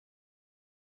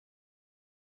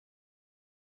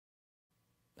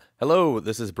Hello,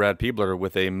 this is Brad Peebler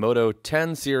with a Modo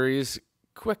 10 series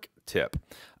quick tip.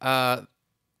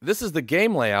 This is the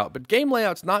game layout, but game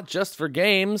layout's not just for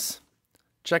games.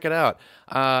 Check it out.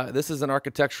 This is an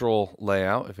architectural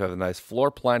layout. If you have a nice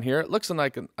floor plan here, it looks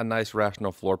like a nice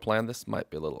rational floor plan. This might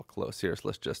be a little close here, so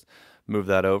let's just move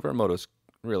that over. Modo's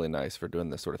really nice for doing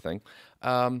this sort of thing.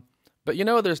 But you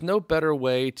know, there's no better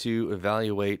way to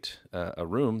evaluate a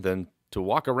room than to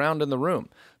walk around in the room.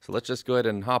 So let's just go ahead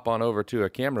and hop on over to a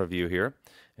camera view here.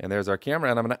 And there's our camera,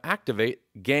 and I'm going to activate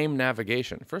game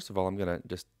navigation. First of all, I'm going to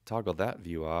just toggle that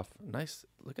view off. Nice,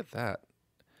 look at that.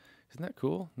 Isn't that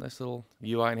cool? Nice little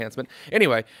UI enhancement.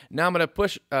 Anyway, now I'm going to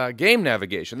push game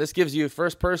navigation. This gives you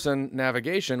first-person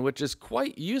navigation, which is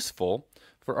quite useful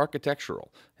for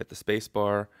architectural. Hit the space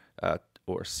bar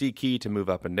or C key to move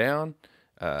up and down.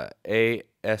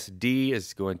 ASD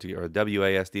is going to, or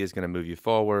WASD is going to move you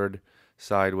forward,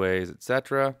 sideways,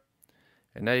 etc.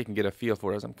 And now you can get a feel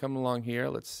for it. As I'm coming along here,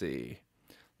 let's see.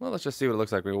 Well, let's just see what it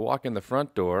looks like. We walk in the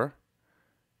front door.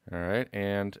 All right,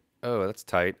 and oh, that's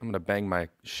tight. I'm going to bang my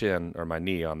shin or my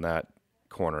knee on that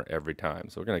corner every time.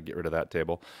 So we're going to get rid of that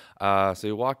table. So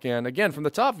you walk in. Again, from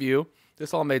the top view,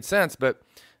 this all made sense, but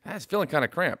it's feeling kind of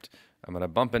cramped. I'm going to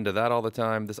bump into that all the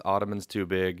time. This ottoman's too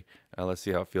big. Let's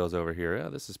see how it feels over here. Yeah,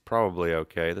 this is probably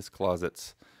okay. This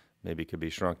closet's maybe could be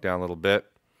shrunk down a little bit.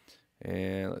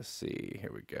 And let's see.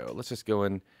 Here we go. Let's just go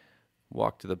and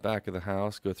walk to the back of the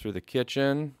house, go through the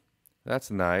kitchen.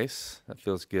 That's nice. That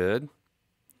feels good.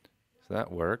 So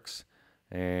that works.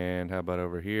 And how about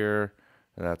over here?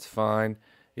 That's fine.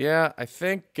 Yeah, I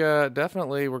think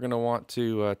definitely we're going to want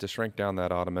to shrink down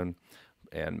that ottoman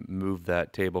and move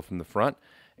that table from the front.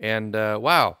 And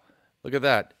wow, look at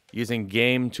that, using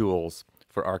game tools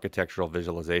for architectural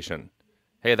visualization.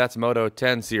 Hey, that's Modo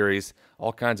 10 series,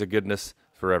 all kinds of goodness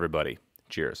for everybody.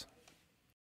 Cheers.